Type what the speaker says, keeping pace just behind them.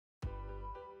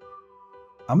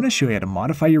I'm going to show you how to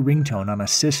modify your ringtone on a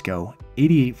Cisco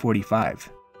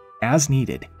 8845. As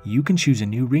needed, you can choose a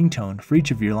new ringtone for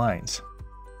each of your lines.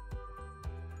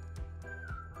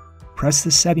 Press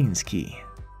the Settings key.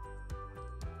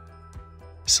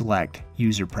 Select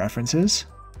User Preferences,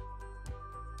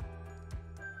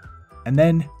 and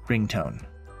then Ringtone.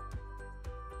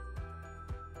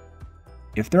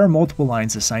 If there are multiple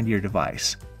lines assigned to your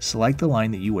device, select the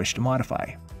line that you wish to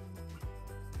modify.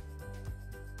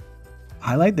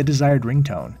 Highlight the desired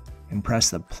ringtone and press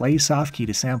the Play Soft key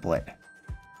to sample it.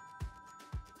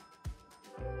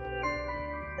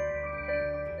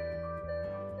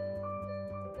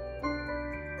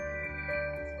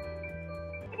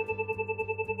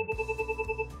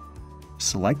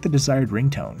 Select the desired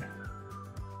ringtone.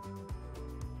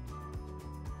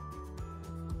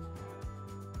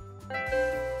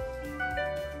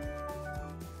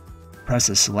 Press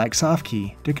the Select Soft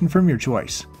key to confirm your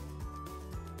choice.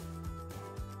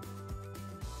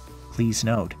 Please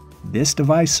note, this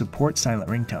device supports silent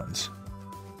ringtones.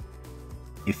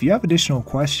 If you have additional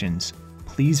questions,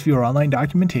 please view our online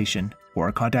documentation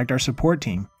or contact our support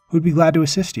team, who would be glad to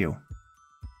assist you.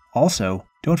 Also,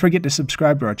 don't forget to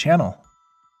subscribe to our channel